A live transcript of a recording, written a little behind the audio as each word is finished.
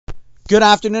Good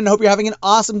afternoon. I hope you're having an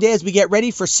awesome day as we get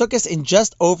ready for Sukkot in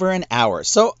just over an hour.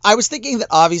 So I was thinking that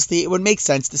obviously it would make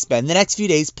sense to spend the next few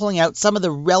days pulling out some of the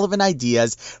relevant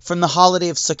ideas from the holiday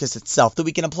of Sukkot itself that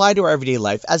we can apply to our everyday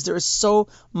life, as there is so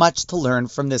much to learn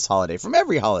from this holiday, from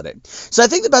every holiday. So I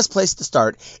think the best place to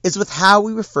start is with how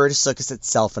we refer to Sukkot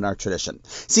itself in our tradition.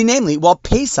 See, namely, while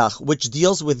Pesach, which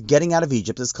deals with getting out of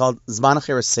Egypt, is called Zman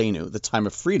Chirasenu, the time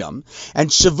of freedom, and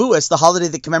Shavuos, the holiday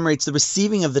that commemorates the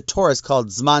receiving of the Torah, is called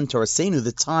Zman Torasenu,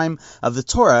 the time of the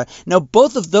Torah. Now,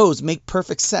 both of those make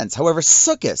perfect sense. However,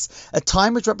 Sukkot, a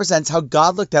time which represents how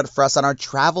God looked out for us on our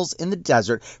travels in the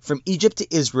desert from Egypt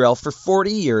to Israel for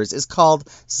 40 years, is called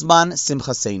Zman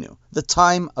Simchasenu, the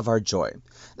time of our joy.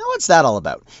 Now, what's that all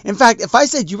about? In fact, if I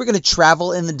said you were going to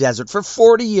travel in the desert for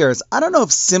 40 years, I don't know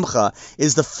if simcha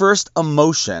is the first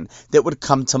emotion that would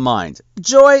come to mind.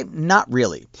 Joy? Not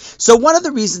really. So one of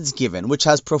the reasons given, which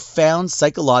has profound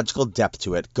psychological depth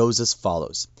to it, goes as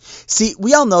follows. See,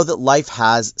 we all know that life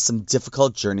has some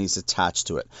difficult journeys attached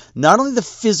to it. Not only the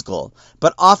physical,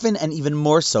 but often and even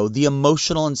more so, the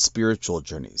emotional and spiritual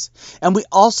journeys. And we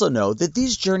also know that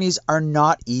these journeys are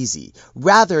not easy.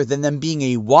 Rather than them being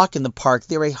a walk in the park,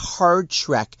 they're a hard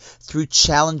trek through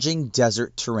challenging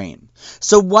desert terrain.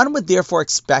 So one would therefore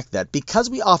expect that because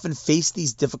we often face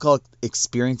these difficult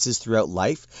experiences throughout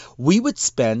life, we would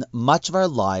spend much of our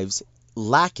lives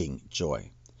lacking joy.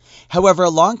 However,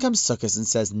 along comes Sukkot and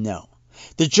says no.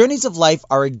 The journeys of life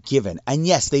are a given, and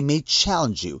yes, they may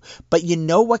challenge you, but you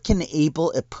know what can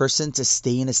enable a person to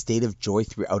stay in a state of joy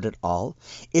throughout it all?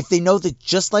 If they know that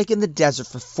just like in the desert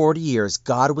for 40 years,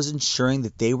 God was ensuring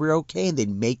that they were okay and they'd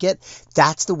make it,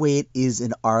 that's the way it is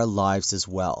in our lives as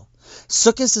well.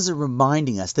 Sukkot is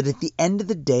reminding us that at the end of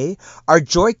the day, our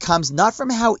joy comes not from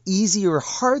how easy or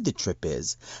hard the trip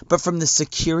is, but from the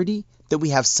security that we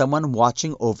have someone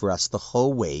watching over us the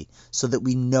whole way so that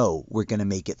we know we're going to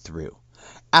make it through.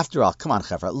 After all, come on,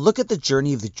 Chevra, look at the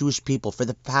journey of the Jewish people for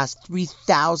the past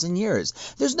 3,000 years.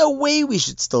 There's no way we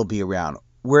should still be around,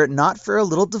 were it not for a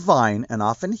little divine and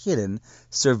often hidden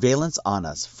surveillance on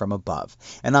us from above.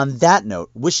 And on that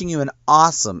note, wishing you an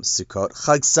awesome Sukkot,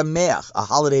 Chag Sameach, a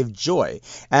holiday of joy,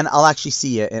 and I'll actually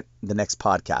see you in the next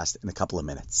podcast in a couple of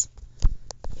minutes.